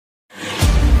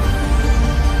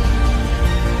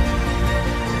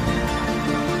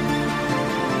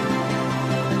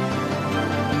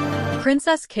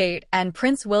Princess Kate and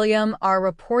Prince William are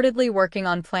reportedly working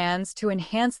on plans to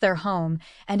enhance their home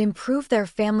and improve their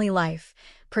family life,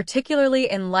 particularly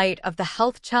in light of the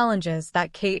health challenges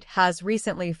that Kate has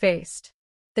recently faced.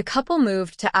 The couple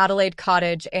moved to Adelaide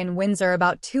Cottage in Windsor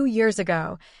about 2 years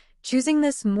ago, choosing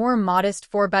this more modest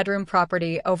four-bedroom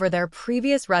property over their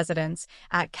previous residence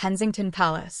at Kensington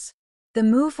Palace. The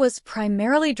move was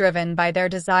primarily driven by their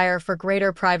desire for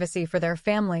greater privacy for their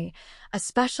family,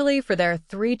 especially for their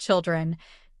 3 children,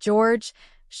 George,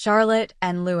 Charlotte,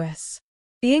 and Louis.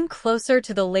 Being closer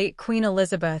to the late Queen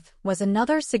Elizabeth was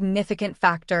another significant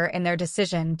factor in their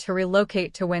decision to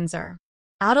relocate to Windsor.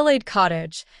 Adelaide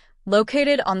Cottage,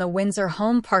 located on the Windsor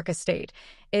Home Park estate,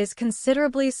 is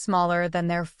considerably smaller than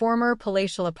their former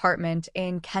palatial apartment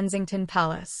in Kensington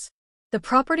Palace. The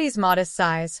property's modest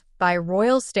size, by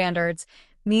royal standards,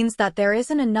 means that there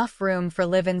isn't enough room for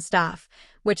live-in staff,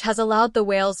 which has allowed the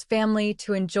Wales family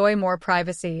to enjoy more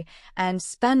privacy and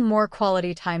spend more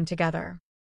quality time together.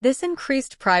 This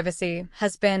increased privacy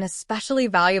has been especially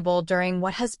valuable during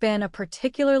what has been a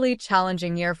particularly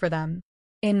challenging year for them.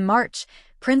 In March,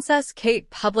 Princess Kate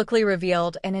publicly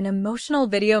revealed in an emotional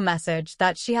video message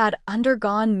that she had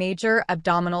undergone major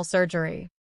abdominal surgery.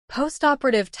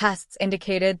 Post-operative tests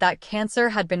indicated that cancer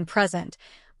had been present,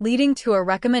 leading to a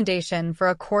recommendation for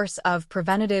a course of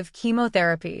preventative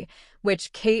chemotherapy,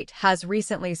 which Kate has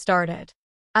recently started.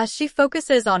 As she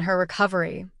focuses on her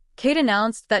recovery, Kate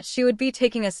announced that she would be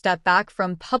taking a step back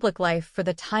from public life for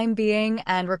the time being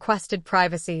and requested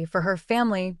privacy for her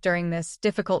family during this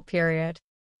difficult period.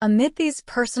 Amid these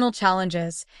personal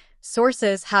challenges,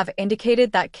 sources have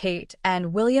indicated that Kate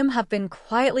and William have been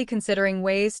quietly considering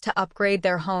ways to upgrade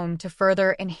their home to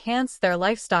further enhance their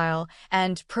lifestyle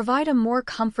and provide a more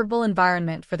comfortable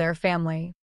environment for their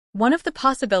family. One of the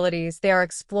possibilities they are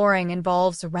exploring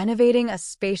involves renovating a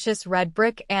spacious red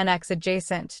brick annex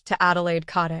adjacent to Adelaide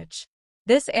Cottage.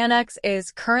 This annex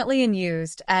is currently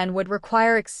unused and would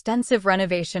require extensive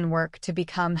renovation work to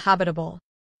become habitable.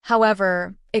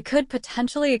 However, it could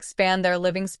potentially expand their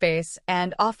living space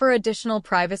and offer additional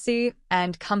privacy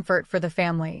and comfort for the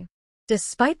family.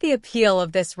 Despite the appeal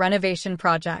of this renovation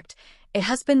project, it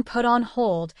has been put on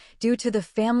hold due to the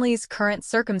family's current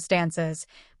circumstances,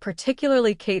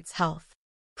 particularly Kate's health.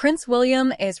 Prince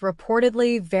William is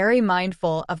reportedly very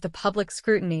mindful of the public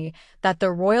scrutiny that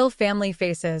the royal family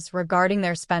faces regarding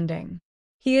their spending.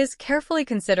 He is carefully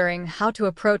considering how to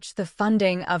approach the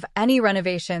funding of any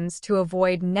renovations to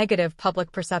avoid negative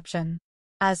public perception.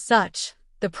 As such,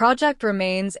 the project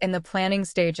remains in the planning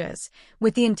stages,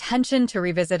 with the intention to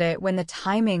revisit it when the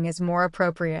timing is more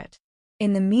appropriate.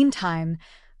 In the meantime,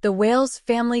 the Wales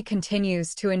family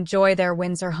continues to enjoy their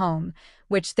Windsor home,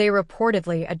 which they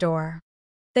reportedly adore.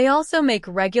 They also make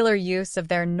regular use of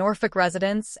their Norfolk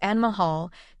residence and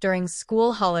Mahal during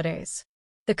school holidays.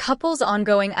 The couple's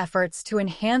ongoing efforts to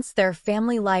enhance their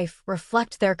family life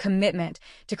reflect their commitment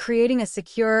to creating a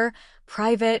secure,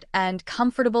 private, and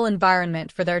comfortable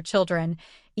environment for their children,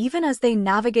 even as they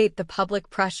navigate the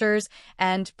public pressures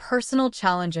and personal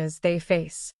challenges they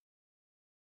face.